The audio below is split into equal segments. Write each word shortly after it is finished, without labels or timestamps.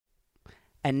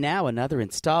And now another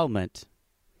installment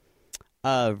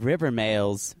of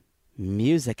Rivermail's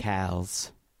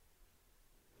Musicals.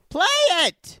 Play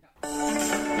it!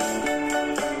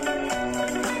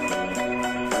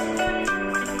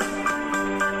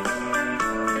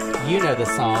 You know the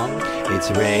song. It's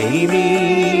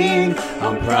raining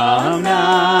on prom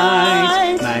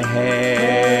night. My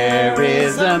hair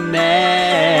is a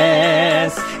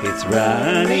mess. It's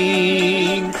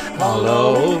running all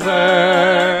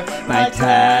over my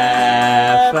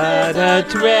taffeta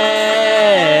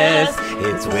dress.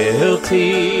 It's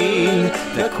wilting,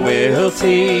 the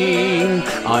quilting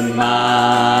on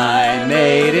my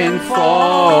maiden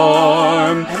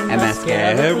form. And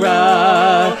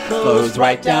mascara flows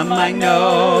right down my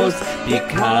nose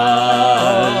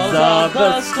because of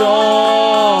the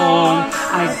storm.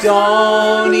 I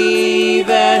don't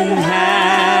even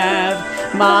have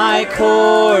my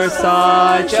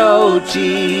corsage OG.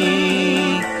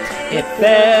 It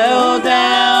fell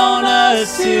down a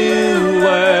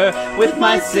sewer with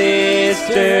my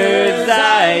sister's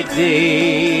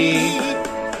ID.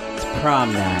 It's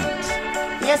prom night.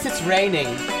 Yes, it's raining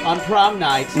on prom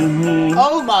night. Mm-hmm.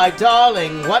 Oh, my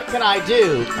darling, what can I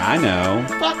do? I know.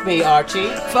 Fuck me, Archie.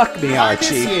 Fuck me,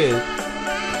 Archie. I miss you.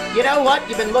 You know what?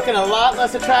 You've been looking a lot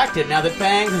less attractive now that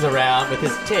Fangs is around with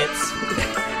his tits.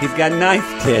 He's got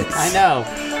nice tits. I know.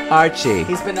 Archie.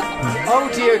 He's been, oh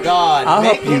dear God,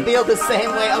 make me feel the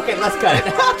same way. Okay, let's cut it.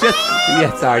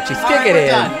 Yes, Archie, stick right, it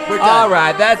in. We're done. All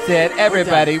right, that's it.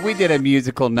 Everybody, we did a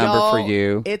musical number for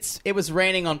you. It was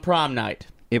raining on prom night.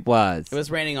 It was. It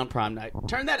was raining on prom night.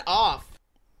 Turn that off.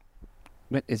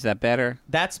 Is that better?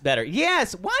 That's better.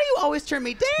 Yes. Why do you always turn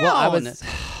me down? Well, I was...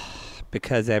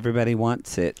 Because everybody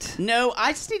wants it. No,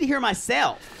 I just need to hear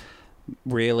myself.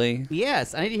 Really?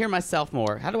 Yes, I need to hear myself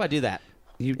more. How do I do that?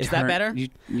 Is that better?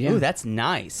 Yeah. Ooh, that's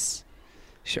nice.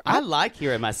 Sure. I like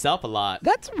hearing myself a lot.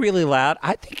 That's really loud.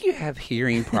 I think you have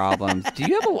hearing problems. Do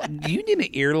you need an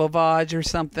ear lavage or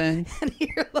something? An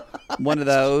ear lavage. One of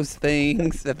those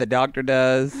things that the doctor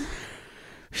does.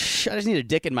 Shh, I just need a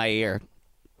dick in my ear.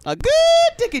 A good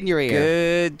dick in your ear.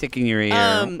 Good dick in your ear.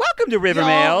 Welcome to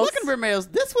Rivermails. Welcome to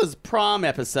Rivermails. This was prom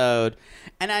episode,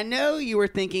 and I know you were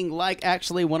thinking, like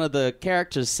actually one of the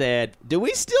characters said, do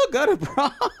we still go to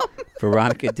prom?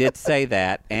 Veronica did say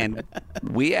that, and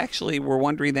we actually were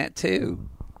wondering that too.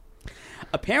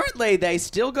 Apparently, they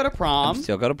still go to prom.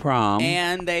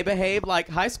 And they behave like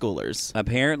high schoolers.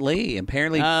 Apparently.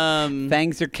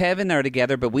 Fangs or Kevin are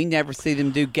together, but we never see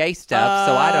them do gay stuff,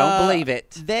 so I don't believe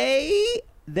it.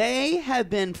 They have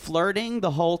been flirting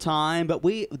the whole time, but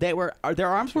their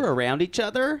arms were around each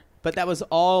other, but that was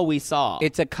all we saw.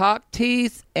 It's a cock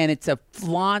tease, and it's a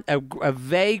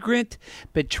vagrant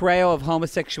betrayal of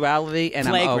homosexuality, and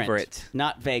Flagrant, I'm over it.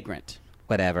 Not vagrant.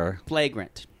 Whatever.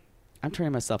 Flagrant. I'm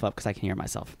turning myself up because I can hear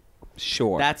myself.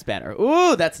 Sure. That's better.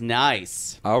 Ooh, that's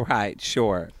nice. All right,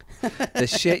 sure. The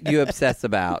shit you obsess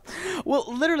about.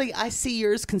 Well, literally, I see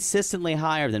yours consistently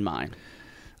higher than mine.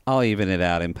 I'll even it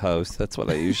out in post. That's what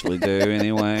I usually do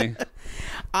anyway.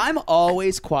 I'm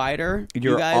always quieter.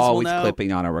 You're you guys always will know.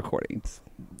 Clipping on our recordings.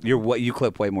 You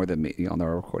clip way more than me on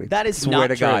our recordings. That is Swear not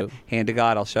to true. God. Hand to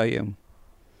God, I'll show you.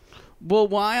 Well,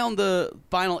 why on the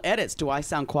final edits do I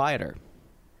sound quieter?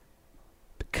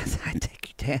 Because I take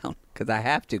you down. Because I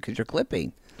have to. Because you're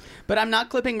clipping. But I'm not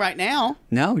clipping right now.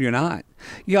 No, you're not.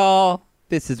 Y'all,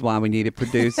 this is why we need a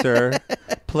producer.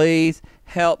 Please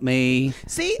help me.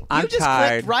 See, I'm you just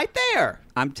tired. clicked right there.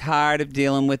 I'm tired of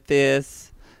dealing with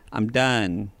this. I'm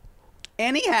done.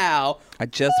 Anyhow. I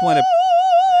want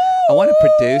a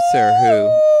producer who...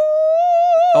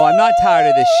 Oh, I'm not tired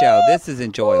of this show. This is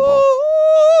enjoyable.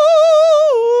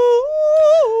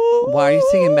 Why are you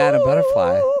singing Madam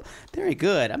Butterfly? Very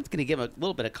good. I'm just going to give a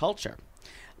little bit of culture.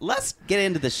 Let's get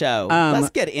into the show. Let's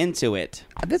get into it.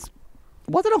 This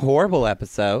wasn't a horrible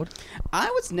episode. I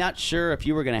was not sure if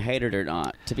you were going to hate it or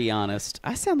not, to be honest.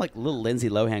 I sound like little Lindsay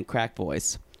Lohan crack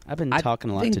voice. I've been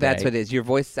talking a lot today. I think that's what it is. Your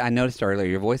voice, I noticed earlier,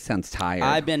 your voice sounds tired.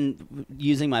 I've been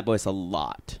using my voice a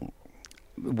lot.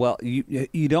 Well,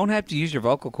 you don't have to use your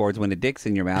vocal cords when a dick's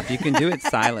in your mouth. You can do it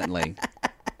silently.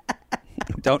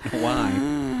 Don't know why.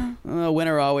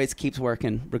 Winner always keeps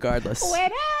working, regardless. Winner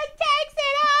takes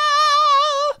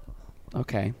it all.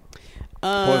 Okay.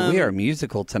 Boy, we are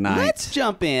musical tonight. Let's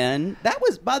jump in. That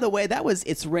was, by the way,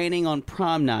 It's Raining on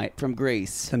Prom Night from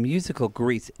Grease. The musical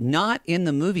Grease. Not in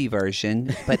the movie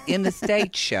version, but in the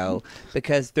stage show,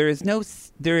 because there is no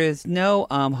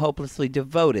Hopelessly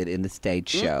Devoted in the stage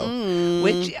show,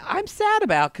 which I'm sad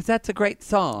about because that's a great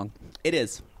song. It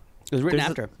is. It was written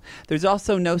after. There's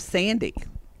also no Sandy.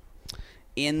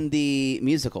 In the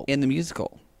musical. In the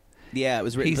musical. Yeah, it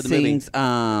was written for the movie. He sings,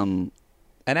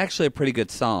 And actually a pretty good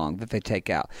song that they take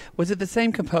out. Was it the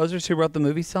same composers who wrote the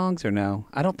movie songs or no?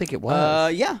 I don't think it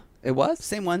was. Yeah. It was?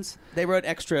 Same ones. They wrote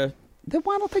extra. Then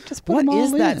why don't they just put What them all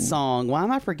is that in? song? Why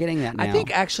am I forgetting that now? I think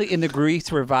actually in the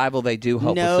Grease revival they do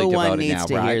Hopelessly no Devoted one needs now,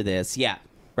 to right? hear this. Yeah.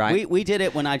 Right? We did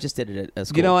it when I just did it at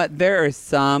school. You know what? There is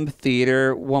some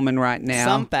theater woman right now.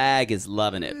 Some fag is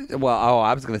loving it. Well,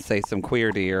 I was going to say some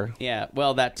queer dear. Yeah,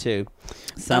 well, that too.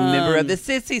 Some member of the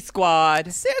Sissy Squad.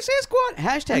 Sissy Squad.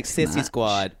 Hashtag That's Sissy much.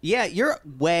 Squad. Yeah, you're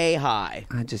way high.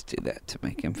 I just do that to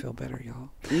make him feel better, y'all.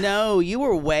 No, you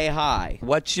were way high.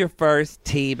 What's your first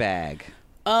tea bag?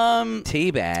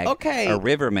 Tea bag. Okay. A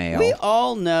river mail. We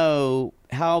all know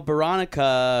how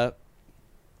Veronica,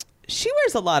 she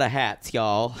wears a lot of hats,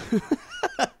 y'all.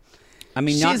 I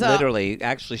mean, not she's a- literally.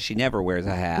 Actually, she never wears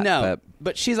a hat. No,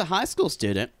 but she's a high school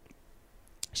student.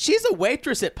 She's a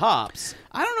waitress at Pops.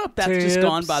 I don't know if that's just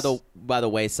gone by the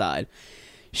wayside.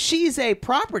 She's a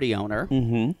property owner.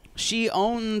 Mm-hmm. She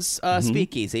owns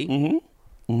Speakeasy.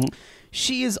 Mm-hmm.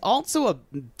 She is also a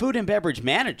food and beverage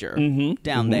manager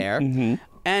down there. Mm-hmm.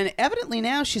 And evidently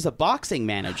now she's a boxing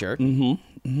manager.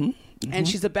 Mm-hmm. Mm-hmm. And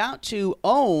she's about to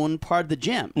own part of the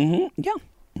gym. Mm-hmm. Yeah.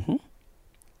 Mm-hmm.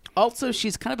 Also,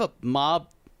 she's kind of a mob.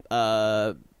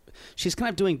 She's kind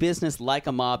of doing business like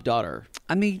a mob daughter.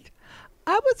 I mean,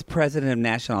 I was president of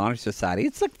National Honor Society.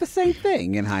 It's like the same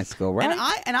thing in high school, right?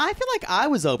 And I feel like I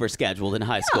was overscheduled in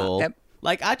high school.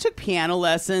 Like I took piano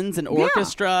lessons and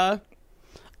orchestra.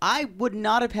 I would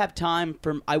not have had time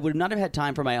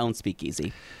for my own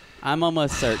speakeasy. I'm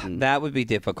almost certain. That would be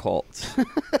difficult.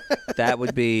 That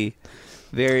would be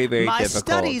very, very my difficult.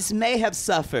 studies may have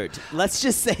suffered. Let's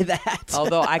just say that.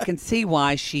 Although I can see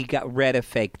why she read a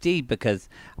fake deed, because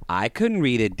I couldn't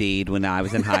read a deed when I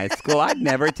was in high school. I'd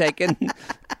never taken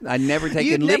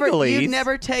legalese. You'd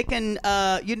never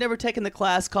taken the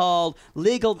class called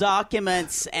Legal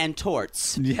Documents and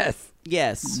Torts.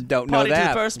 Yes. Don't know that. To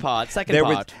the first part, second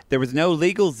part. There was no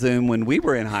legal Zoom when we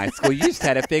were in high school. You just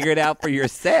had to figure it out for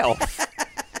yourself.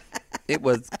 It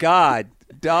was God,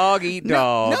 dog eat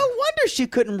dog. No wonder she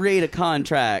couldn't read a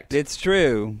contract. It's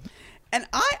true. And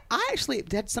I actually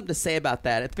had something to say about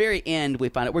that. At the very end, we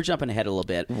find out. We're jumping ahead a little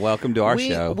bit. Welcome to our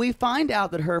show. We find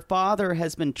out that her father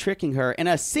has been tricking her in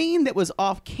a scene that was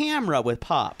off camera with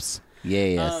Pops.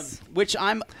 Yes. Which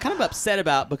I'm kind of upset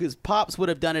about, because Pops would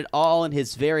have done it all in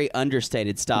his very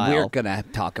understated style. We're going to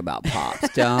talk about Pops.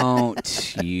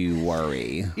 Don't you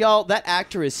worry. Y'all, that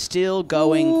actor is still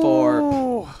going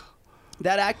for...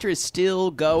 That actor is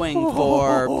still going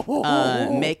for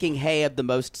making hay of the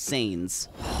most scenes.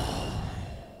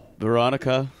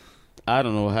 Veronica, I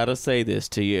don't know how to say this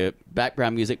to you.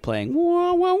 Background music playing.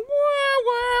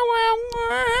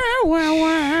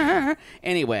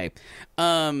 Anyway,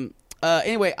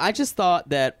 I just thought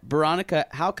that Veronica,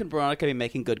 how can Veronica be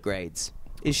making good grades?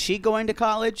 Is she going to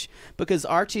college? Because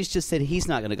Archie's just said he's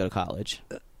not going to go to college.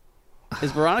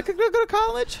 Is Veronica going to go to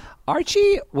college?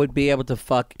 Archie would be able to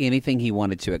fuck anything he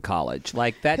wanted to at college.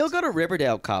 Like that. He'll go to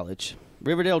Riverdale College.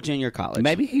 Riverdale Junior College.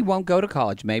 Maybe he won't go to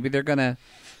college. Maybe they're going to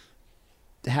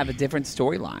have a different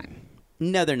storyline.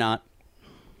 No, they're not.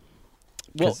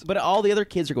 Well, but all the other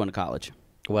kids are going to college.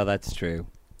 Well, that's true.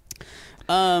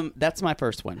 That's my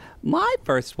first one. My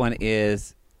first one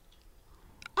is,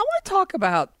 I want to talk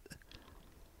about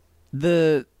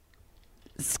the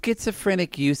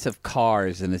schizophrenic use of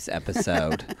cars in this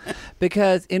episode.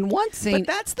 Because in one scene... But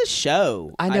that's the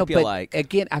show, I know, feel but like.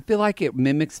 Again, I feel like it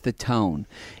mimics the tone.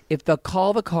 If the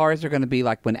cars are going to be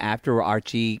like when after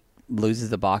Archie loses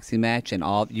the boxing match, and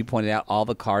all you pointed out, all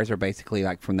the cars are basically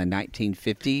like from the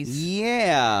 1950s.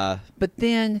 Yeah. But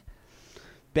then...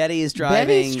 Betty's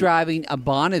driving a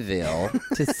Bonneville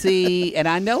to see, and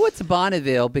I know it's a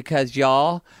Bonneville because,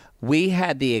 y'all, we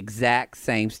had the exact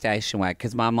same station wagon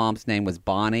because my mom's name was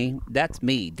Bonnie. That's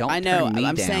me. Don't I know. turn me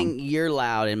I'm down. saying you're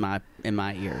loud in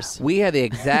my ears. We had the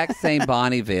exact same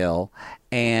Bonneville,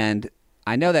 and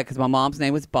I know that because my mom's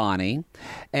name was Bonnie,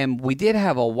 and we did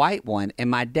have a white one, and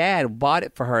my dad bought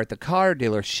it for her at the car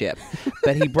dealership,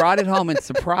 but he brought it home and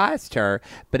surprised her,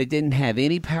 but it didn't have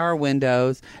any power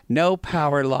windows, no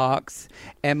power locks,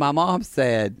 and my mom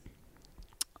said,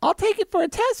 I'll take it for a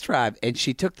test drive. And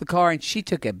she took the car and she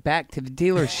took it back to the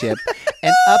dealership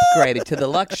and upgraded to the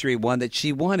luxury one that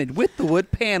she wanted with the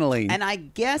wood paneling. And I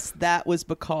guess that was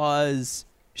because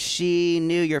she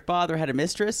knew your father had a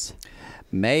mistress.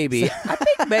 Maybe. I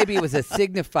think maybe it was a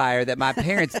signifier that my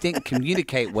parents didn't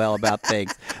communicate well about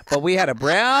things. But we had a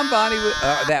brown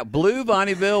that blue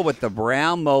Bonneville with the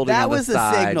brown molding on the side. That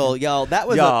was a signal, y'all. That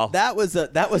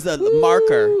was a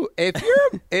marker.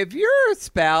 If your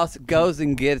spouse goes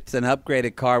and gets an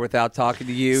upgraded car without talking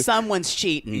to you, someone's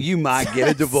cheating. You might get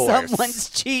a divorce. Someone's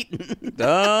cheating.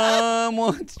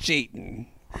 Someone's cheating.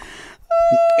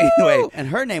 Anyway, and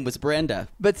her name was Brenda.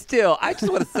 But still, I just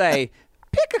want to say,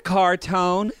 pick a car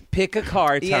tone. Pick a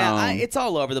car tone. Yeah, it's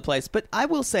all over the place. But I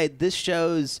will say this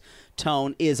show's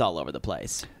tone is all over the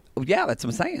place. Yeah, that's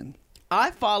what I'm saying.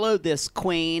 I followed this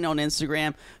queen on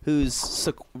Instagram who's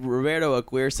Roberto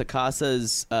Aguirre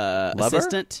Sacasa's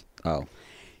assistant. Oh.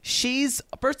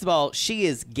 First of all, she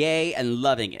is gay and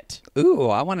loving it. Ooh,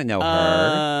 I want to know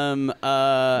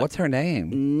her. What's her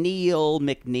name? Neil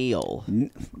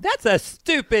McNeil. That's a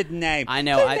stupid name. I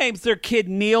know. Who names their kid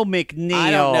Neil McNeil?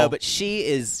 I don't know, but she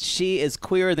is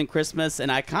queerer than Christmas,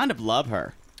 and I kind of love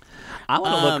her. I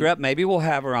want to look her up. Maybe we'll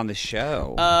have her on the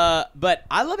show. But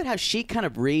I love it how she kind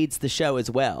of reads the show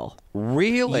as well.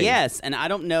 Really? Yes, and I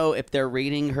don't know if they're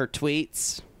reading her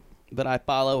tweets, but I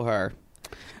follow her.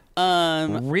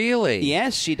 Really?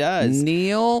 Yes, she does.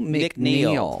 Neil McNeil.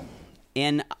 Neil.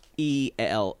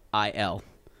 Neil.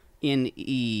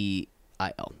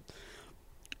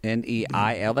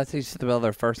 Neil. That's how you spell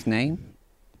their first name?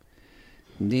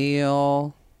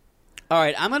 Neil. All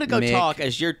right, I'm going to go talk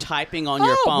as you're typing on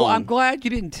your phone. Well, I'm glad you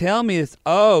didn't tell me this.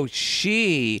 Oh,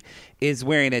 she is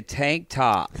wearing a tank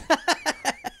top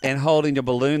and holding a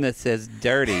balloon that says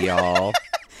dirty, y'all.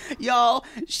 Y'all,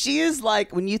 she is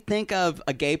like, when you think of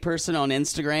a gay person on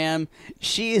Instagram,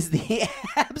 she is the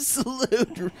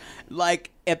absolute,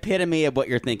 like, epitome of what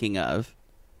you're thinking of.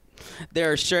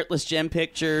 There are shirtless gym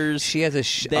pictures. She has a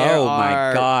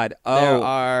my God.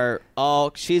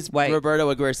 Oh. She's Roberto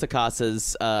Aguirre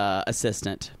Sacasa's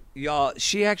assistant. Y'all,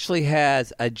 she actually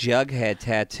has a Jughead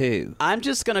tattoo. I'm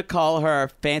just going to call her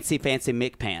Fancy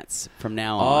Mick Pants from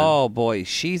now on. Oh, boy.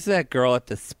 She's that girl at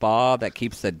the spa that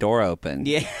keeps the door open.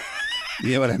 Yeah.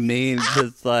 You know what I mean?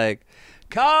 Just like,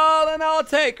 calling all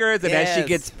takers. And as she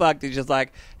gets fucked, it's just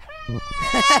like...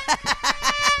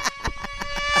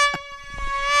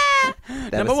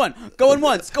 Number one, going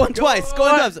once, going twice,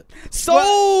 going twice.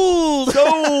 Sold!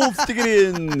 Sold! Stick it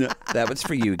in. That was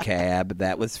for you, Cab.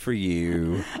 That was for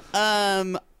you.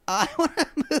 I want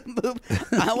to move.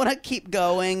 I want to keep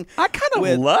going. I kind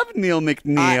of love Neil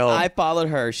McNeil. I followed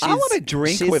her. I want to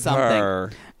drink with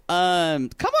her. Come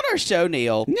on our show,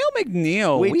 Neil. Neil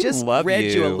McNeil, we just love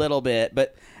read you a little bit,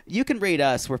 but you can read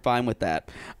us. We're fine with that.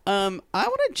 I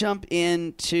want to jump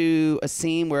into a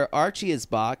scene where Archie is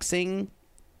boxing,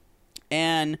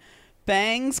 and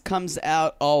Fangs comes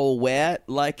out all wet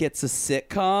like it's a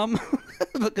sitcom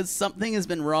because something has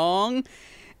been wrong.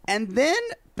 And then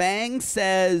Fangs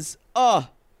says, Old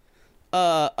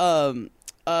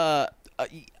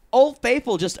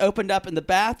Faithful just opened up in the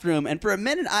bathroom. And for a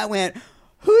minute I went,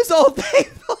 who's Old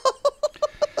Faithful?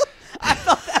 I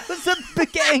thought that was a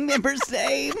gang member's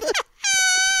name.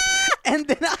 And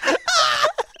then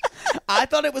I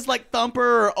thought it was like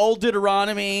Thumper or Old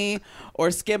Deuteronomy or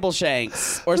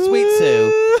Skimbleshanks or Sweet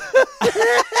Sue.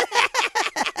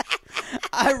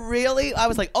 I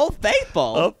was like, Old Faithful?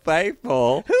 Old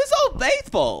Faithful? Who's Old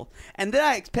Faithful? And then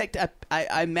I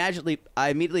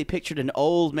immediately pictured an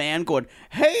old man going,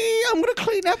 hey, I'm going to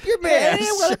clean up your mess. Hey,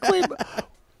 I'm gonna clean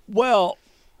Well...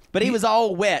 But he was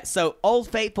all wet. So Old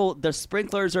Faithful, the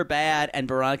sprinklers are bad, and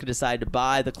Veronica decided to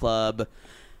buy the club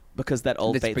because that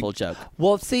Old Faithful joke.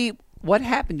 Well, see, what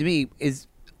happened to me is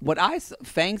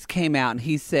Fangs came out and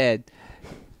he said,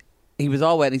 he was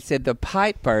all wet, and he said, the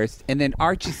pipe burst, and then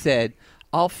Archie said,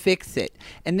 I'll fix it.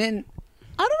 And then,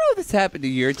 I don't know if this happened to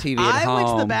your TV at home. I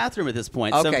went to the bathroom at this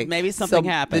point, so maybe something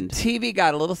happened. The TV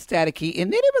got a little staticky,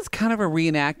 and then it was kind of a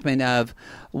reenactment of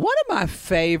one of my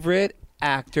favorite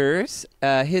actors.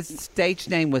 His stage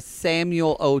name was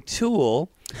Samuel O'Toole.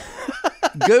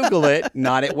 Google it,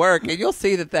 not at work, and you'll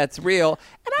see that that's real.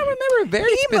 And I remember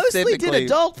very specifically. He mostly did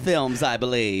adult films, I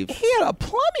believe. He had a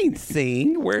plumbing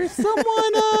scene where someone,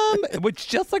 which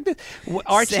just like this,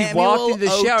 Archie walked into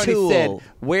the shower and he said,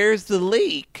 "Where's the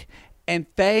leak?" And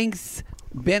Fangs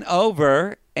bent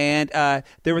over, and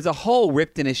there was a hole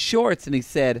ripped in his shorts, and he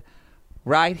said,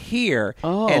 "Right here."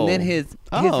 Oh. And then his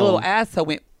little asshole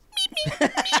went.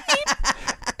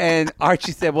 And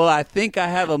Archie said, well, I think I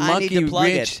have a monkey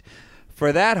wrench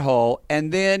for that hole.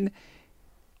 And then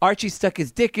Archie stuck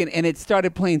his dick in, and it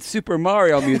started playing Super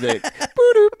Mario music.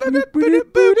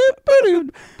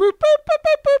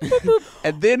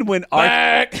 And then when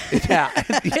Yeah,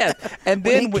 yes. And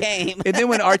When then he came. and then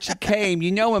when Archie came,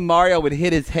 you know when Mario would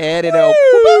hit his head and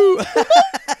oh,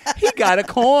 he got a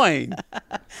coin.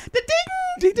 Ding,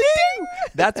 Ding, ding.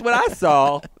 That's what I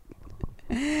saw.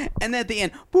 and then at the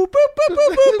end, boop, boop, boop,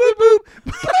 boop, boop, boop,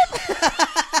 boop.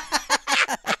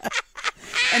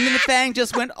 And then the Fang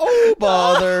just went, oh,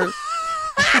 bother.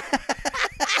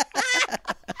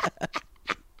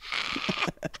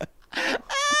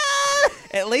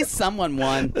 At least someone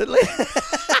won.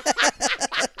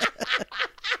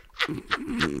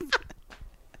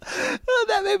 Oh,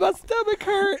 that made my stomach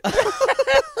hurt.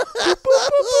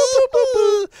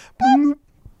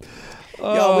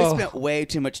 Yo, we spent way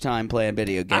too much time playing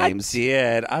video games. I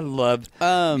did. I loved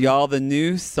y'all. The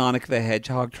new Sonic the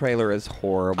Hedgehog trailer is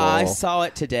horrible. I saw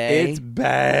it today. It's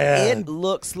bad. It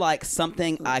looks like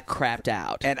something I crapped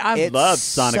out. And I It's love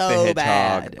Sonic the so Hedgehog.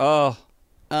 bad. Oh,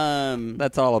 Um,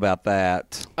 that's all about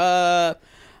that. I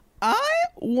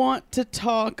want to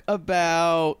talk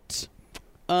about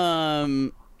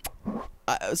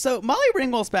so Molly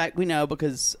Ringwald's back, we know,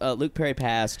 because Luke Perry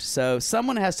passed, so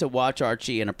someone has to watch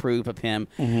Archie and approve of him.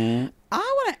 Mm-hmm. I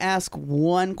want to ask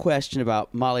one question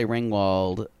about Molly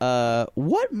Ringwald.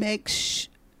 What makes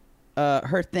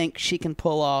her think she can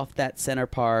pull off that center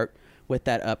part with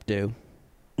that updo?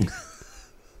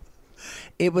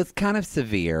 It was kind of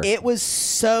severe. It was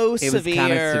so severe. It was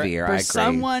kind of severe. For I agree.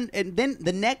 someone, and then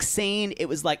the next scene, it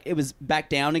was back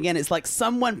down again. It's like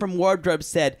someone from wardrobe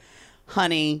said,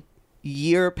 "Honey,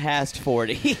 you're past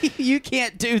 40. You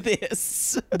can't do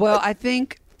this." Well, I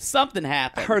think Something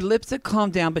happened. her lips have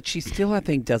calmed down, but she still, I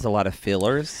think, does a lot of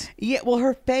fillers. Yeah, well,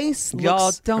 her face looks...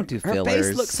 Y'all, don't do Her fillers.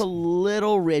 face looks a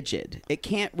little rigid. It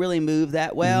can't really move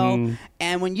that well. Mm-hmm.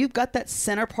 And when you've got that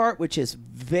center part, which is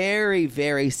very,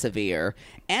 very severe,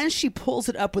 and she pulls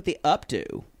it up with the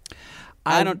updo,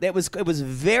 it was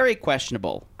very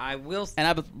questionable. I will. And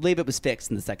I believe it was fixed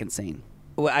in the second scene.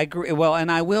 Well, I agree. Well,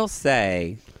 and I will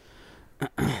say,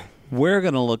 we're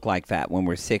going to look like that when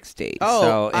we're 60. Oh,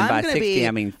 so, and by I'm gonna 60, be,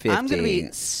 I mean 50. I'm going to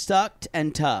be stucked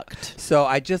and tucked. So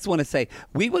I just want to say,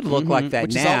 we would look like that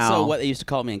Which now. is also what they used to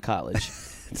call me in college.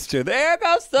 It's true. There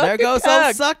goes sucked There goes and old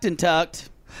tucked. sucked and tucked.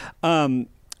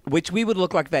 Which we would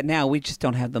look like that now. We just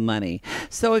don't have the money.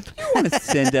 So if you want to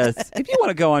send us, if you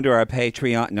want to go onto our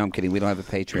Patreon. No, I'm kidding. We don't have a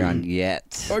Patreon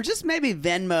yet. Or just maybe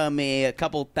Venmo me a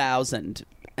couple thousand,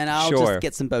 and I'll Sure. just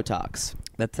get some Botox.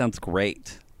 That sounds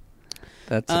great.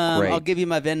 That's great. I'll give you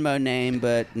my Venmo name,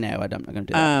 but no, I'm not going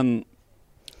to do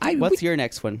that. What's your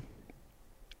next one?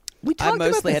 we I talked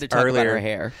about mostly this had to talk earlier, about her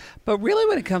hair. But really,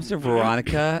 when it comes to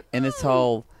Veronica and this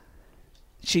whole,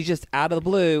 she's just out of the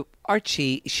blue.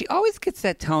 Archie, she always gets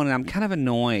that tone, and I'm kind of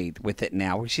annoyed with it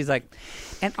now, where she's like,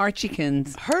 and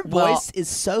Archiekins. Her voice is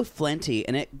so flinty,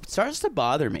 and it starts to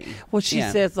bother me. Well, she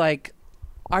Yeah. says, like,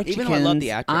 Archiekins, Even though I love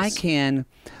the actress.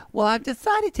 Well, I've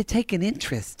decided to take an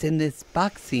interest in this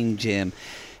boxing gym.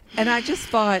 And I just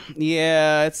thought,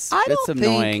 Yeah, it's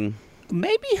annoying.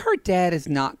 maybe her dad is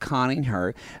not conning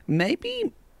her.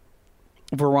 Maybe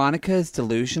Veronica is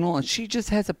delusional and she just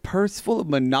has a purse full of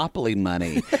Monopoly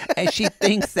money. And she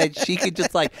thinks that she could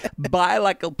just buy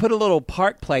put a little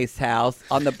Park Place house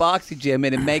on the boxing gym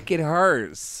and make it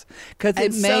hers. Because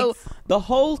it And makes... so the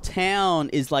whole town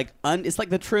is it's like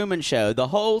the Truman Show. The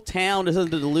whole town is under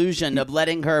the delusion of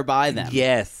letting her buy them.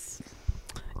 Yes.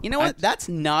 You know what? That's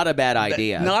not a bad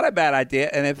idea. Not a bad idea.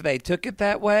 And if they took it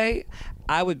that way,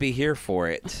 I would be here for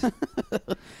it.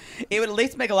 It would at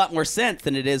least make a lot more sense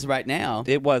than it is right now.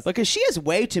 It was. Because she has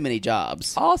way too many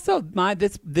jobs. Also,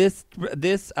 this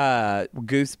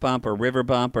goosebump or river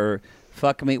bump or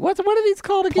fuck me. What are these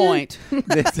called again? Point.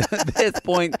 This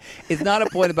point is not a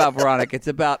point about Veronica. It's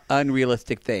about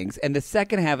unrealistic things. And the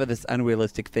second half of this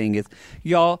unrealistic thing is,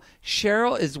 y'all,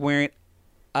 Cheryl is wearing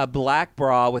a black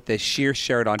bra with a sheer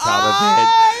shirt on top of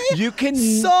it. You can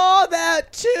saw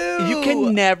that too. You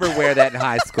can never wear that in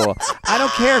high school. I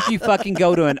don't care if you fucking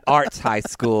go to an arts high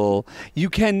school. You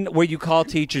can, where you call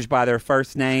teachers by their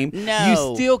first name. No.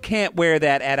 You still can't wear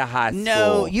that at a high school.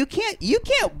 No, you can't. You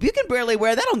can't. You can barely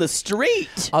wear that on the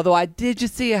street. Although I did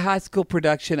just see a high school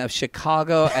production of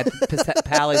Chicago at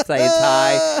Palisades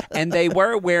High, and they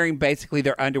were wearing basically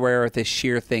their underwear with this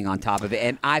sheer thing on top of it,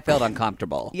 and I felt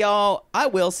uncomfortable. Y'all, I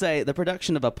will say the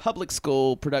production of a public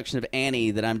school production of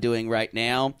Annie that I'm doing right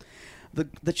now,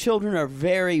 the children are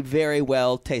very, very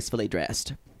well tastefully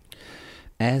dressed.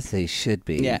 As they should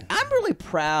be. Yeah, I'm really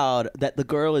proud that the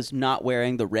girl is not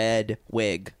wearing the red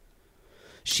wig.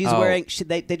 She's wearing.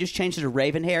 They just changed it to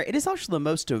raven hair. It is actually the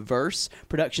most diverse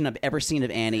production I've ever seen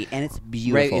of Annie, and it's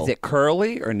beautiful. Is it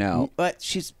curly or no? But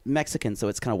she's Mexican, so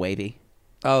it's kind of wavy.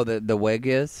 Oh, the wig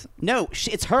is? No,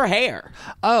 it's her hair.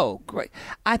 Oh, great.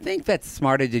 I think that's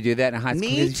smarter to do that in high school.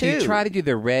 Me 'Cause you too. try to do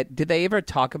the red. Did they ever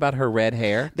talk about her red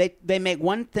hair? They make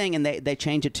one thing and they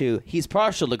change it to he's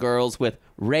partial to girls with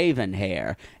raven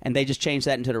hair, and they just change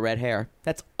that into the red hair.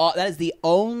 That's all. That is the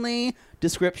only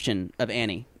description of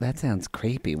Annie. That sounds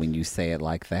creepy when you say it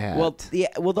like that. Well, yeah.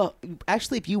 Well,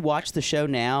 actually, if you watch the show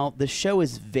now, the show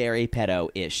is very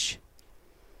pedo-ish.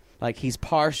 Like he's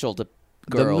partial to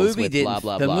girls with blah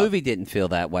blah the blah. movie didn't feel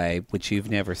that way, which you've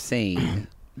never seen.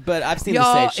 But I've seen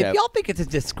Y'all, the stage show. if y'all think it's a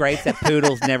disgrace that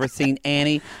Poodle's never seen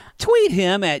Annie, tweet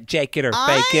him at Jake It or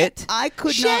Fake It. I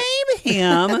could Shame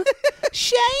him.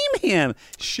 Shame him.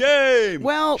 Shame.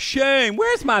 Well, shame.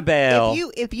 Where's my bell?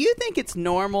 If you think it's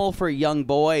normal for young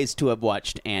boys to have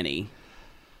watched Annie,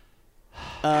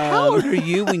 how old are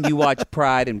you when you watch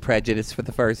Pride and Prejudice for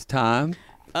the first time?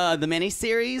 the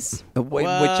miniseries,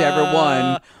 Whichever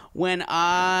one. When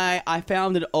I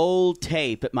found an old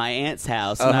tape at my aunt's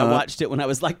house and I watched it when I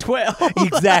was like 12.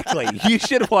 Exactly. You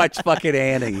should watch fucking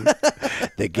Annie.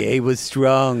 The gay was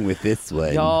strong with this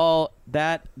one. Y'all,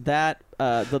 the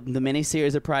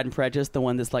miniseries of Pride and Prejudice, the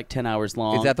one that's like 10 hours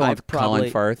long. Is that the one with Colin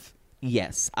Firth?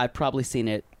 Yes, I've probably seen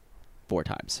it 4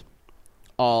 times,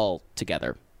 all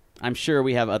together. I'm sure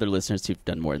we have other listeners who've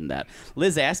done more than that.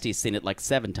 Liz Asty's seen it like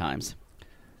 7 times.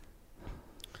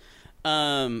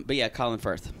 But yeah, Colin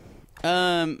Firth.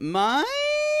 My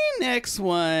next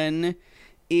one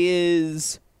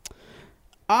is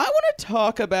I want to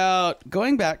talk about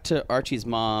going back to Archie's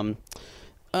mom.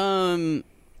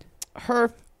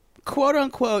 Her quote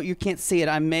unquote, you can't see it,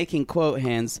 I'm making quote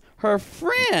hands. Her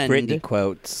friend Brittany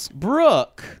quotes.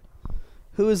 Brooke,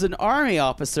 who is an army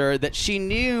officer that she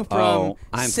knew from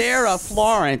Sarah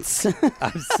Florence.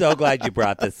 I'm so glad you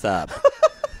brought this up.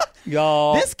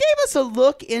 Y'all. This gave us a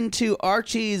look into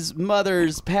Archie's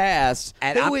mother's past.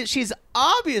 And She's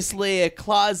obviously a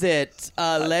closet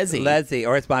leslie. Leslie,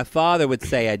 or as my father would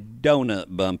say, a donut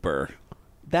bumper.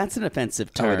 That's an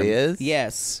offensive term. Oh, it is?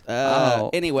 Yes.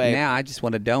 Anyway. Now I just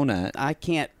want a donut. I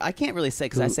can't really say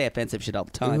because I say offensive shit all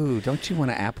the time. Ooh, don't you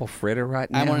want an apple fritter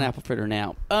right now? I want an apple fritter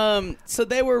now. So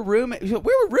they were roommates. We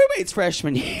were roommates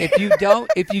freshman year. If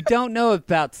you don't know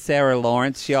about Sarah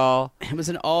Lawrence, y'all,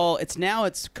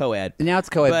 it's co-ed. Now it's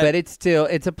co-ed, but it's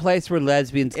a place where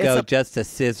lesbians go just to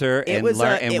scissor and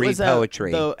learn and read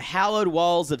poetry. The hallowed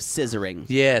walls of scissoring.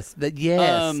 Yes,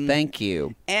 thank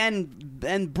you.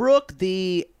 And Brooke,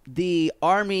 the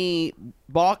army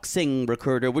boxing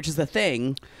recruiter, which is a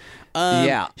thing.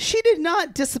 She did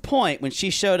not disappoint when she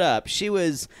showed up. She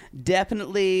was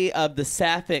definitely of the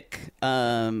sapphic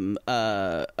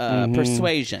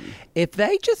persuasion. If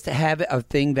they just have a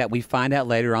thing that we find out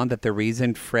later on that the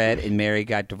reason Fred and Mary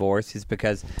got divorced is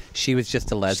because she was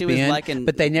just a lesbian,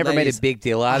 but they never made a big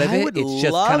deal out of it. It's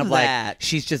just kind of like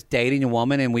she's just dating a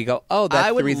woman, and we go, oh,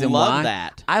 that's the reason why.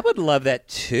 That. I would love that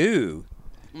too.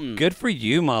 Good for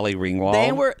you, Molly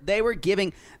Ringwald. They were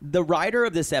giving, the writer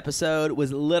of this episode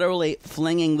was literally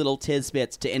flinging little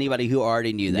tidbits to anybody who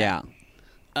already knew that.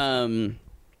 Yeah.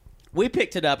 We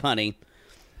picked it up, honey.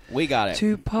 We got it.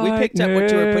 We picked up what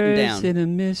you were putting down. In a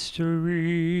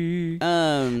mystery.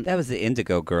 That was the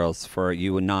Indigo Girls for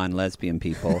you non-lesbian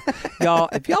people. Y'all,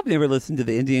 if y'all never listened to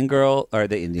the Indigo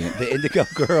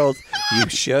Girls, you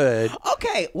should.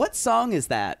 Okay, what song is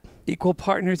that? Equal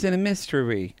Partners in a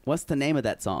Mystery. What's the name of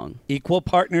that song? Equal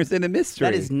Partners in a Mystery.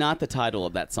 That is not the title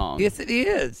of that song. Yes, it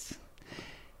is.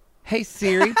 Hey,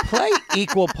 Siri, play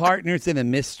Equal Partners in a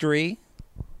Mystery.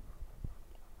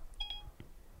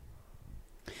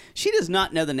 She does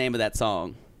not know the name of that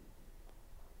song.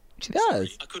 She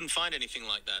does. I couldn't find anything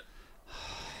like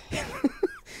that.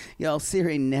 Y'all,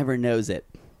 Siri never knows it.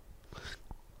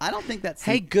 I don't think that's...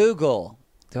 Hey, Google.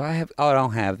 I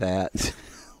don't have that.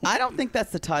 I don't think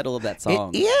that's the title of that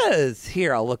song. It is.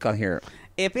 Here, I'll look on here.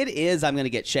 If it is, I'm going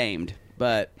to get shamed.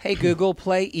 But hey, Google,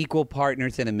 play Equal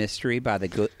Partners in a Mystery by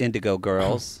the Indigo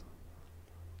Girls.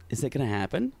 Is it going to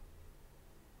happen?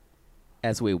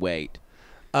 As we wait.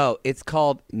 Oh, it's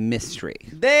called Mystery.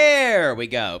 There we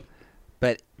go.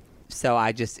 But so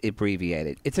I just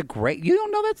abbreviated. It's a great... You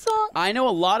don't know that song? I know a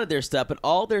lot of their stuff, but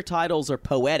all their titles are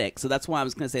poetic, so that's why I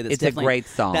was going to say it's a great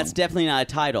song. That's definitely not a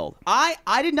title. I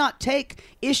did not take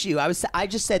issue. I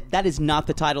just said that is not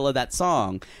the title of that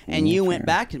song, and you went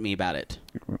back at me about it.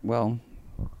 Well,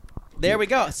 there we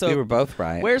go. So we were both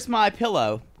right. Where's my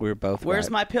pillow? We were both Where's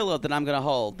right. my pillow that I'm going to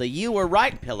hold? The you were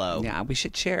right pillow. Yeah, we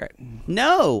should share it.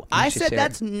 No, I said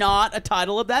that's not a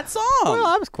title of that song. Well,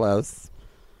 I was close.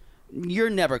 You're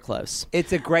never close.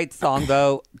 It's a great song,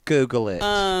 though. Google it.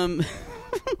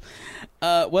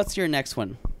 What's your next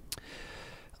one?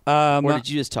 Or did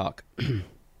you just talk?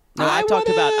 No,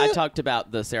 I talked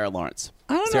about the Sarah Lawrence.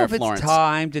 I don't Sarah know if Florence. it's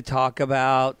time to talk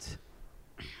about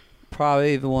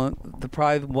probably one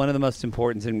of the most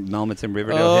important moments in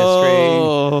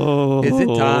Riverdale history. Is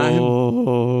it time?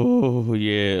 Oh,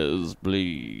 yes,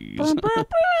 please.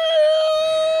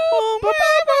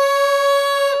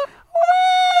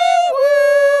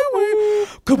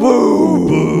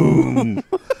 Kaboom!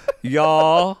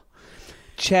 Y'all,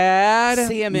 Chad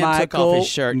CMM Michael took off his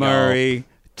shirt, Murray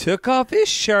took off his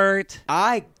shirt.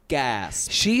 I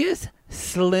gasped. She is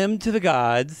slim to the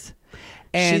gods.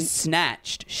 And She's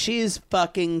snatched. She's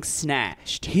fucking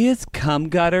snatched. his cum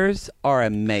gutters are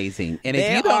amazing. And if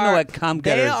They you don't know are- what cum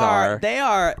gutters are, they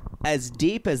are as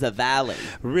deep as a valley.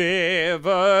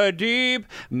 river deep,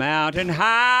 mountain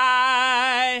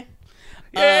high.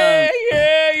 Yeah,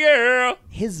 yeah.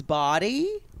 His body,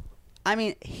 I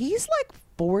mean, he's like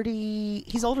 40.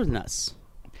 He's older than us.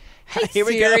 Hey Here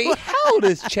we Siri, go. how old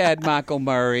is Chad Michael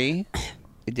Murray?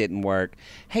 It didn't work.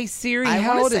 Hey Siri, I how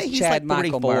wanna old say is he's Chad like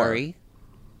Michael 44. Murray?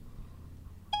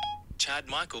 Chad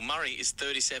Michael Murray is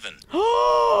 37.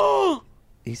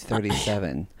 He's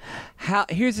 37.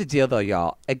 Here's the deal, though,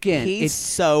 y'all. Again, He's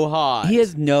so hot. he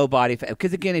has no body fat.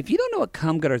 Because again, if you don't know what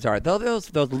cum gutters are,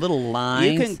 those little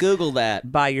lines You can Google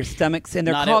that. by your stomachs, and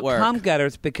they're Not at called work. cum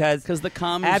gutters because The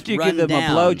cums after you run give them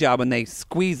down. a blowjob and they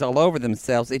squeeze all over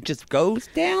themselves, it just goes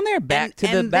down there back to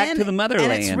the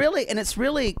motherland. And it's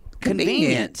really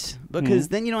convenient because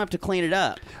then you don't have to clean it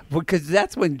up. Because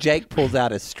that's when Jake pulls out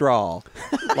his straw,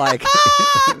 like.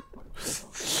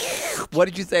 What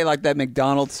did you say? Like that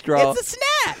McDonald's straw? It's a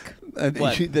snack.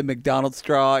 What? The McDonald's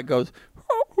straw. It goes.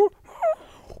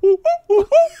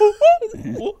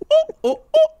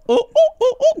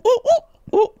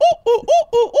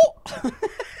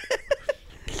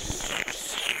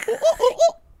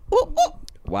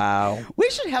 Wow. We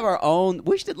should have our own.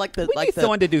 We should like the We need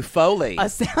someone to do Foley. a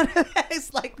sound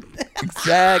effects like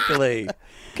Exactly.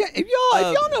 If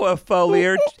y'all know a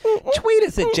Foley, tweet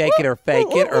us at Jake It or Fake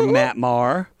It or Matt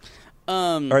Marr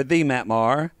or the Matt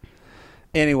Marr.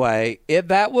 Anyway,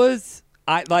 that was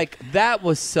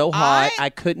so hot I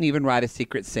couldn't even write a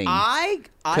secret scene. I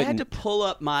had Couldn't. to pull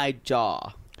up my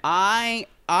jaw. I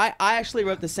actually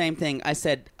wrote the same thing. I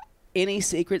said any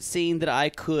secret scene that I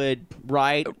could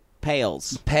write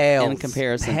pales in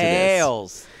comparison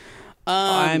Pales. to this.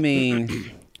 I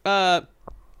mean, I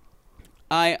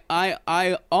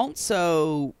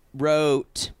also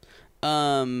wrote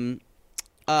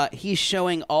he's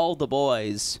showing all the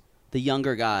boys, the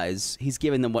younger guys, he's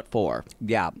giving them what for,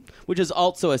 yeah. which is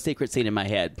also a secret scene in my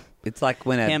head. It's like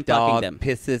when a Him fucking dog them.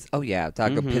 pisses. Oh, yeah.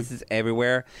 Dog pisses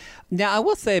everywhere. Now, I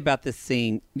will say about this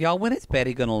scene, y'all, when is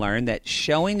Betty going to learn that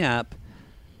showing up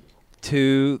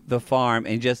to the farm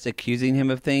and just accusing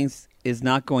him of things is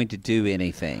not going to do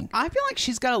anything? I feel like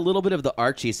she's got a little bit of the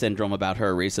Archie syndrome about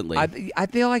her recently. I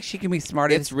feel like she can be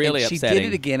smarter. It's really and she upsetting. did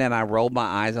it again, and I rolled my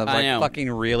eyes. I was like, know.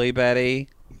 fucking really, Betty?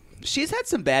 She's had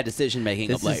some bad decision making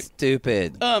This of late. is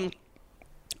stupid. But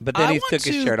then I he want took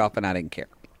his to- shirt off, and I didn't care.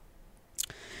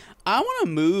 I want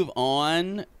to move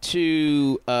on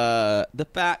to the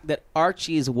fact that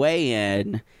Archie's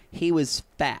weigh-in, he was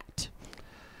fat,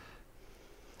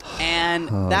 and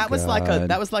that was like God.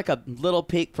 a little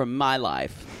peek from my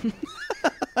life.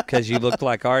 Because you looked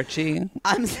like Archie?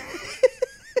 I'm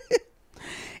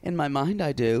in my mind,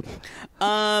 I do.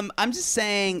 I'm just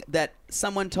saying that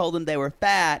someone told him they were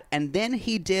fat, and then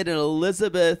he did an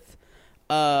Elizabeth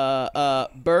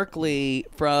Berkley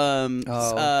from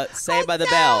Saved by the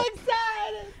Bell.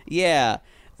 Yeah.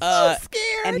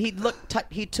 scared. And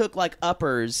he took like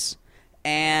uppers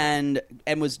and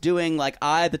was doing like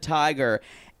Eye of the Tiger.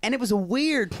 And it was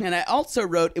weird. And I also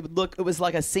wrote it was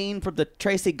like a scene from the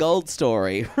Tracy Gold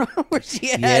story where she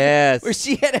had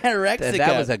anorexia.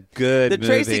 That was a good The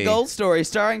Tracy movie. Gold story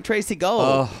starring Tracy Gold.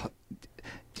 Oh,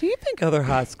 do you think other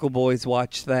high school boys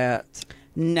watch that?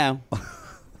 No.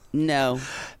 No.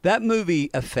 That movie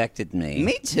affected me.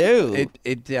 Me too.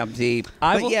 It deep.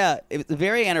 Yeah, it was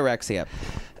very anorexia.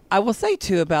 I will say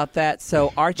too about that.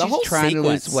 So Archie's whole trying to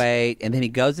lose sequence. weight, and then he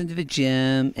goes into the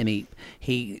gym, and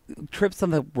he trips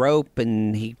on the rope,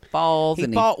 and he falls,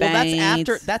 and Well, he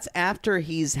faints. that's after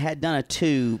he's had done a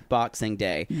 2 boxing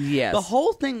day. Yes. The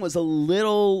whole thing was a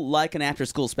little like an after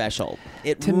school special.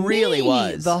 It To really me,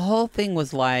 was. The whole thing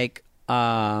was like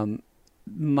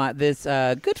this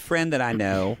good friend that I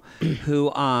know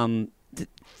who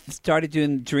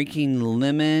started drinking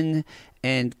lemon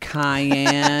and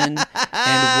cayenne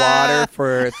and water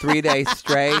for 3 days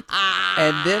straight,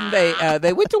 and then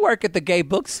they went to work at the gay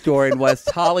bookstore in West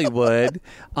Hollywood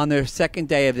on their second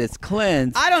day of this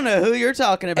cleanse. I don't know who you're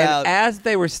talking about. And as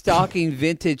they were stalking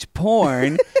vintage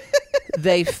porn,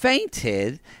 they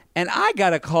fainted, and I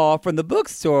got a call from the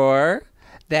bookstore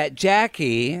that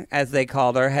Jackie, as they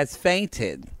called her, has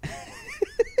fainted.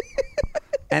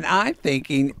 And I'm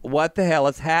thinking, what the hell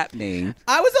is happening?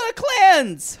 I was on a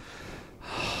cleanse.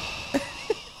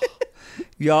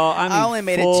 Y'all, I only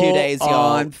made it 2 days,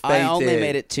 y'all. I fainted. only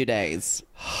made it 2 days.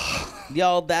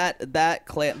 Y'all,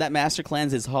 that master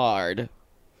cleanse is hard.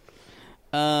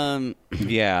 Yeah,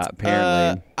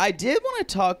 apparently. I did want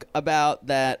to talk about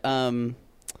that. I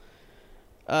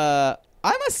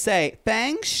must say,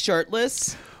 Fang's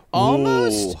shirtless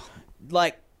almost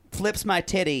like flips my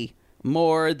titty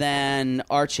more than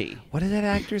Archie. What is that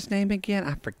actor's name again?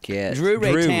 I forget. Drew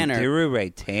Ray Tanner. Drew Ray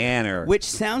Tanner. Which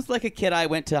sounds like a kid I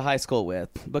went to high school with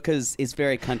because he's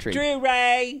very country. Drew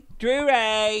Ray. Drew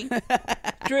Ray.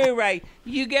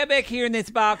 You get back here in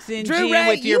this boxing gym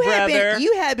with your brother.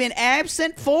 You have been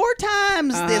absent 4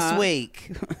 times this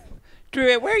week. Drew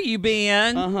Ray, where you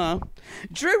been?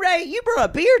 Drew Ray, you brought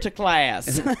a beer to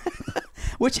class.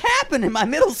 Which happened in my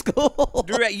middle school.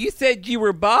 Drew Ray, you said you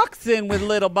were boxing with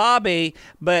little Bobby,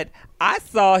 but I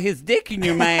saw his dick in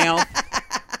your mouth.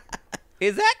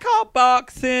 Is that called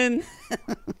boxing?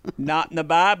 Not in the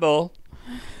Bible.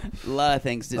 A lot of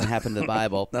things didn't happen in the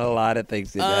Bible. A lot of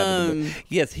things didn't happen.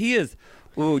 Yes, he is.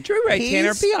 Ooh, Drew Ray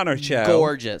Tanner, be on our show.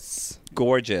 Gorgeous.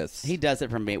 Gorgeous. He does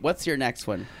it for me. What's your next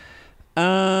one?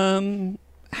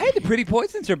 Hey, the Pretty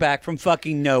Poisons are back from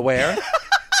fucking nowhere.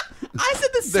 I said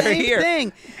the They're same here.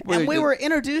 thing. And we just- were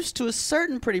introduced to a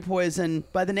certain Pretty Poison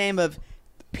by the name of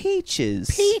Peaches.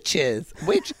 Peaches,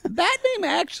 which that name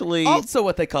actually... Also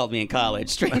what they called me in college,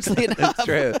 strangely enough. That's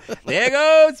true. There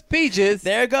goes Peaches.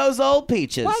 There goes old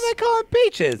Peaches. Why do they call him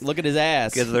Peaches? Look at his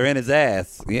ass. Because they're in his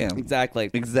ass. Yeah. Exactly.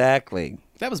 Exactly.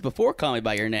 That was before Call Me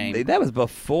By Your Name. That was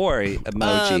before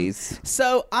emojis.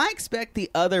 So I expect the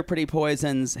other Pretty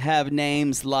Poisons have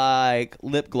names like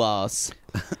Lip Gloss.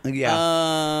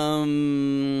 Yeah.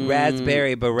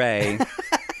 Raspberry Beret.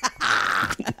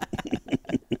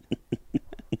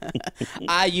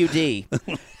 IUD.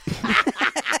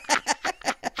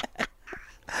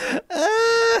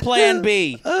 Plan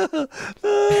B.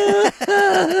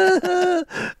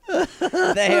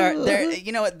 They're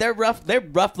you know what, they're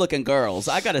rough looking girls.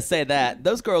 I gotta say that.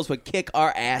 Those girls would kick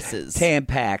our asses.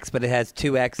 Tampax, but it has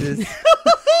 2 X's.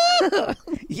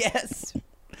 Yes.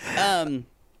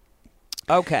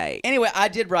 Okay. Anyway, I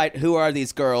did write Who Are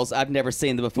These Girls? I've never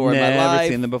seen them before in my Never life.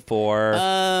 seen them before.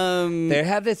 They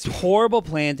have this horrible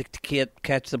plan to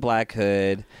catch the Black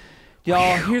Hood.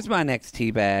 Y'all, here's my next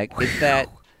teabag. It's that...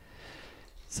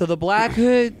 So the Black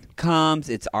Hood comes.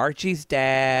 It's Archie's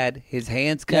dad. His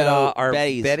hands cut off. Or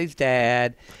Betty's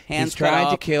dad. Hands He's trying cut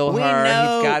to off. kill her. We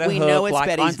know- He's got a we hook know it's like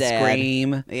Betty's on dad.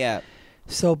 Scream. Yeah.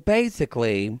 So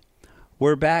basically,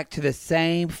 we're back to the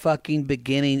same fucking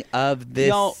beginning of this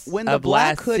Y'all, when the of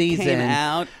Black last Hood season. came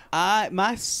out,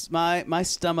 my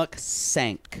stomach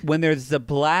sank. When there's the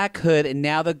Black Hood and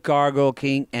now the Gargoyle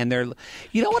King, and they're,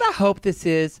 you know what I hope this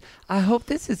is? I hope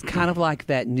this is kind of like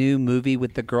that new movie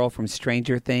with the girl from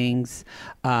Stranger Things,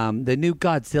 the new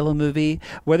Godzilla movie,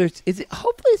 where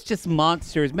hopefully it's just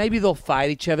monsters. Maybe they'll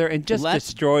fight each other and just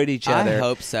destroy each other. I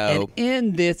hope so. And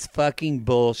end this fucking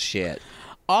bullshit.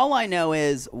 All I know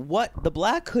is what the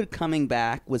Black Hood coming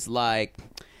back was like.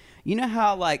 You know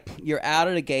how like you're out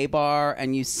at a gay bar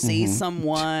and you see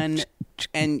someone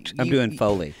and I'm doing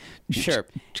Foley. Sure.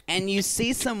 And you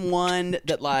see someone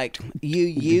that like you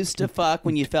used to fuck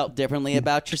when you felt differently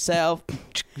about yourself.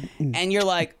 And you're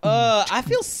like, I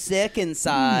feel sick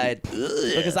inside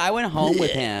because I went home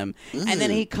with him. And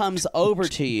then he comes over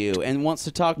to you and wants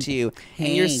to talk to you.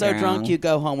 And you're so drunk you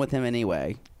go home with him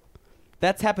anyway.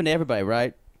 That's happened to everybody,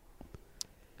 right?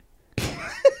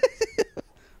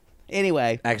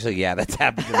 Anyway. Actually, yeah, that's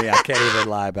happened to me. I can't even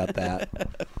lie about that.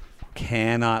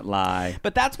 Cannot lie.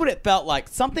 But that's what it felt like.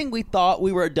 Something we thought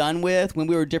we were done with when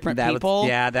we were different people.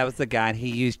 That was the guy. And he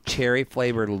used cherry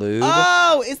flavored lube.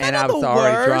 Oh, is that and not I was the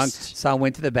already worst? drunk, so I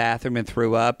went to the bathroom and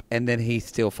threw up, and then he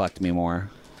still fucked me more.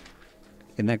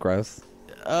 Isn't that gross?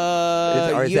 Or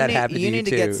has that happened to you you need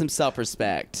to too? get some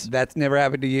self-respect. That's never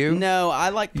happened to you? No, I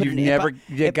like putting You've never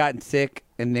gotten sick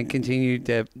and then continued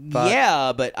to fuck?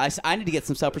 Yeah, but I need to get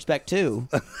some self-respect too.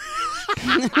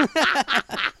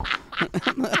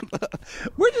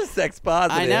 We're just sex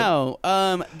positive. I know.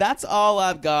 That's all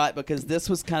I've got because this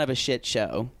was kind of a shit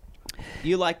show.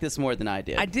 You like this more than I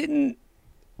did. I didn't.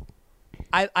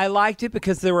 I liked it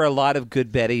because there were a lot of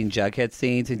good Betty and Jughead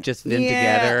scenes and just them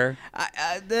together.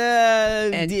 I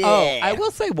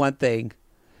will say one thing.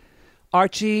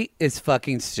 Archie is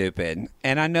fucking stupid.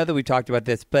 And I know that we talked about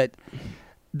this, but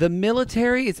The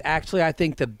military is actually, I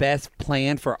think, the best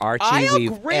plan for Archie I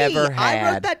we've agree. ever had.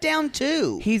 I wrote that down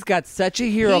too. He's got such a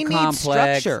hero He needs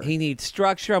complex. structure. He needs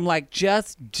structure. I'm like,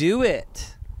 just do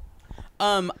it.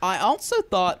 I also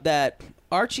thought that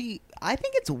Archie, I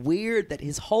think it's weird that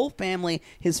his whole family,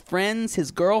 his friends,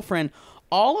 his girlfriend,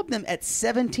 all of them at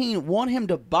 17 want him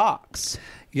to box.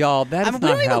 Y'all, that is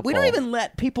not helpful. We don't even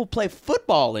let people play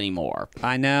football anymore.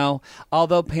 I know.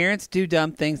 Although parents do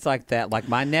dumb things like that. Like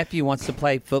my nephew wants to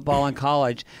play football in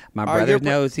college. My brother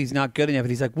knows he's not good enough. And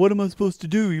he's like, what am I supposed to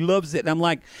do? He loves it. And I'm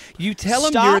like, you tell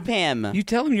him Stop him. You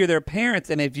tell him you're their parents.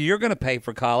 And if you're going to pay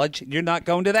for college, you're not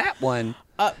going to that one.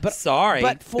 But sorry.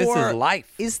 But this is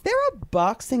life. Is there a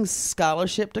boxing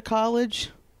scholarship to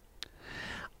college?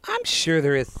 I'm sure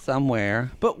there is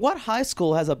somewhere. But what high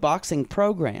school has a boxing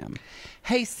program?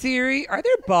 Hey, Siri, are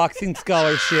there boxing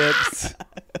scholarships?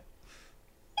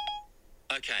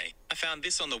 Okay, I found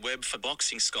this on the web for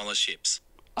boxing scholarships.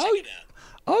 Oh, Check it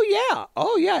out.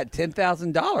 Oh, yeah.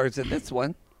 $10,000 in this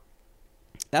one.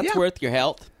 That's worth your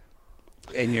health.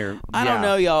 And I don't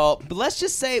know, y'all. But let's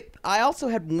just say I also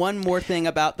had one more thing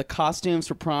about the costumes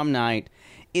for prom night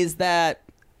is that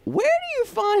where do you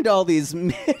find all these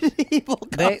medieval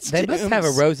costumes? They must have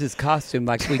a Rose's costume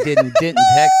like we did in Denton,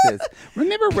 Texas.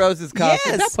 Remember Rose's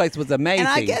costume? Yes. That place was amazing. And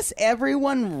I guess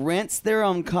everyone rents their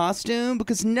own costume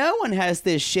because no one has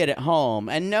this shit at home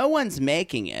and no one's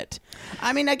making it.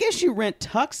 I mean, I guess you rent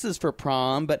tuxes for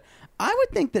prom, but I would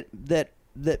think that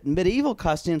medieval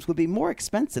costumes would be more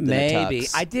expensive than a maybe.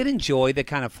 tux. I did enjoy the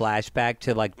kind of flashback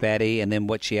to like Betty and then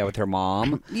what she had with her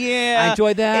mom. Yeah. I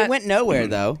enjoyed that. It went nowhere,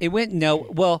 though. It went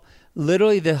well,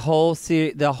 literally the whole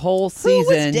season. Who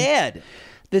was dead?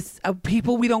 This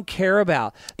people we don't care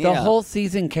about. The Yeah. whole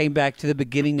season came back to the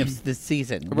beginning of the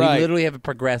season. Right. We literally haven't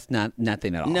progressed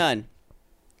nothing at all. None.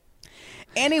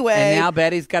 Anyway. And now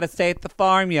Betty's got to stay at the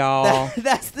farm, y'all.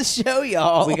 That's the show,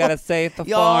 y'all. We got to stay at the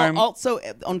Y'all, farm. also,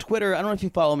 on Twitter, I don't know if you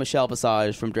follow Michelle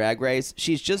Visage from Drag Race.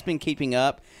 She's just been keeping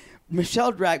up.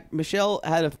 Michelle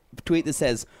had a tweet that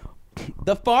says,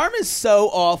 "The farm is so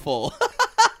awful."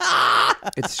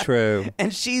 It's true.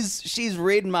 And she's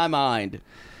reading my mind.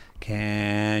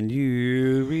 Can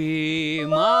you read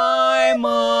my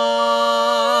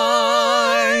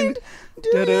mind? Do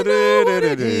you know what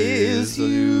it is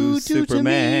you do to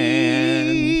Superman.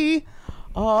 me?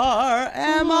 Or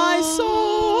am I so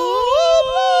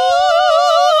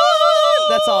blind?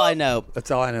 That's all I know.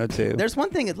 That's all I know too. There's one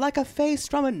thing. It's like a face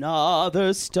from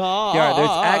another star. Yeah, there's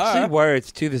actually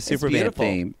words to the Superman beautiful.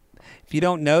 theme. If you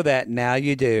don't know that, now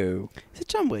you do. Is it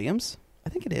John Williams? I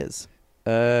think it is.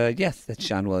 Yes, that's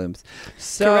John Williams.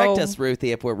 So, Correct us,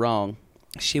 Ruthie, if we're wrong.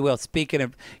 She will. Speaking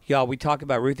of, y'all, we talk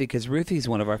about Ruthie because Ruthie's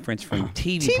one of our friends from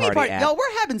TV Party app. Y'all,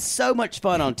 we're having so much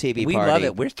fun on TV We Party. love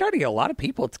it. We're starting to get a lot of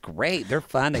people. It's great. They're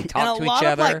fun. They talk and to a lot each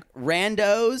other. of like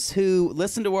randos who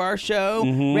listen to our show.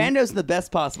 Randos in the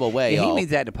best possible way. Yeah, he y'all.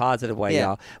 means that in a positive way, Yeah.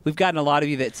 y'all. We've gotten a lot of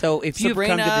you that. So if you've come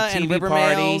Sabrina to the and TV River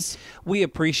Party, Males. we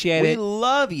appreciate We it.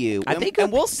 love you. I And- think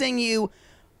and we'll sing you.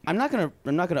 I'm not gonna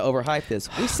overhype this.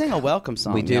 We sing a welcome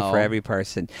song. We do y'all. for every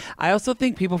person. I also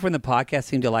think people from the podcast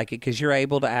seem to like it because you're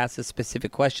able to ask us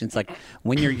specific questions. Like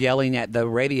when you're yelling at the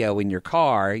radio in your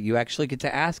car, you actually get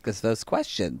to ask us those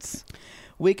questions.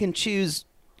 We can choose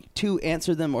to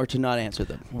answer them or to not answer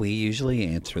them. We usually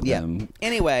answer Yeah. them.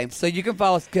 Anyway, So you can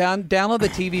follow us download the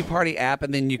TV Party app,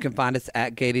 and then you can find us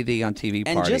at GayDD on TV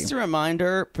and Party. just a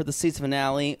reminder for the season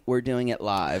finale, we're doing it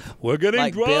live. We're getting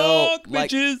Like drunk,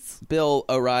 like bitches. Bill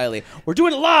O'Reilly. We're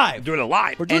doing it live. Doing it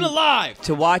live. We're doing And it live.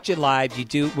 To watch it live,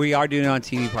 we are doing it on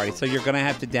TV Party, so you're going to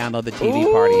have to download the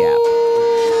TV Party app.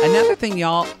 Another thing,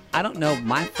 y'all, I don't know,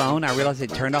 my phone, I realized it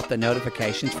turned off the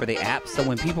notifications for the app, so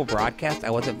when people broadcast, I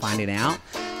wasn't finding out.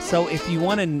 So if you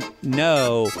want to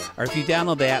know, or if you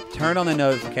download the app, turn on the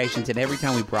notifications, and every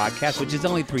time we broadcast, which is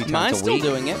only 3 times Mine's a still week.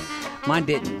 doing it. Mine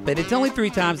didn't, but it's only 3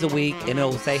 times a week, and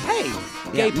it'll say, hey,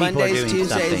 gay people are Mondays, doing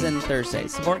Tuesdays, something. and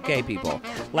Thursdays. Support gay people.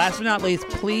 Last but not least,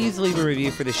 please leave a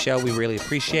review for the show. We really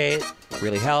appreciate it.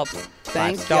 Really helps. 5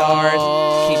 Thanks, stars.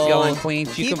 y'all. Keep going,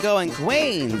 Queens. Keep going,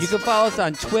 Queens. You can follow us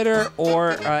on Twitter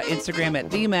or Instagram at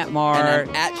 @TheMattMar. and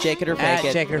I'm at Jake It or Fake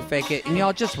It. Shake It or Fake It. And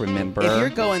y'all just remember. If you're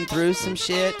going through some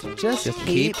shit, just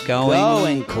keep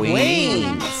going,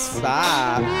 Queens.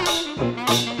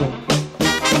 Bye.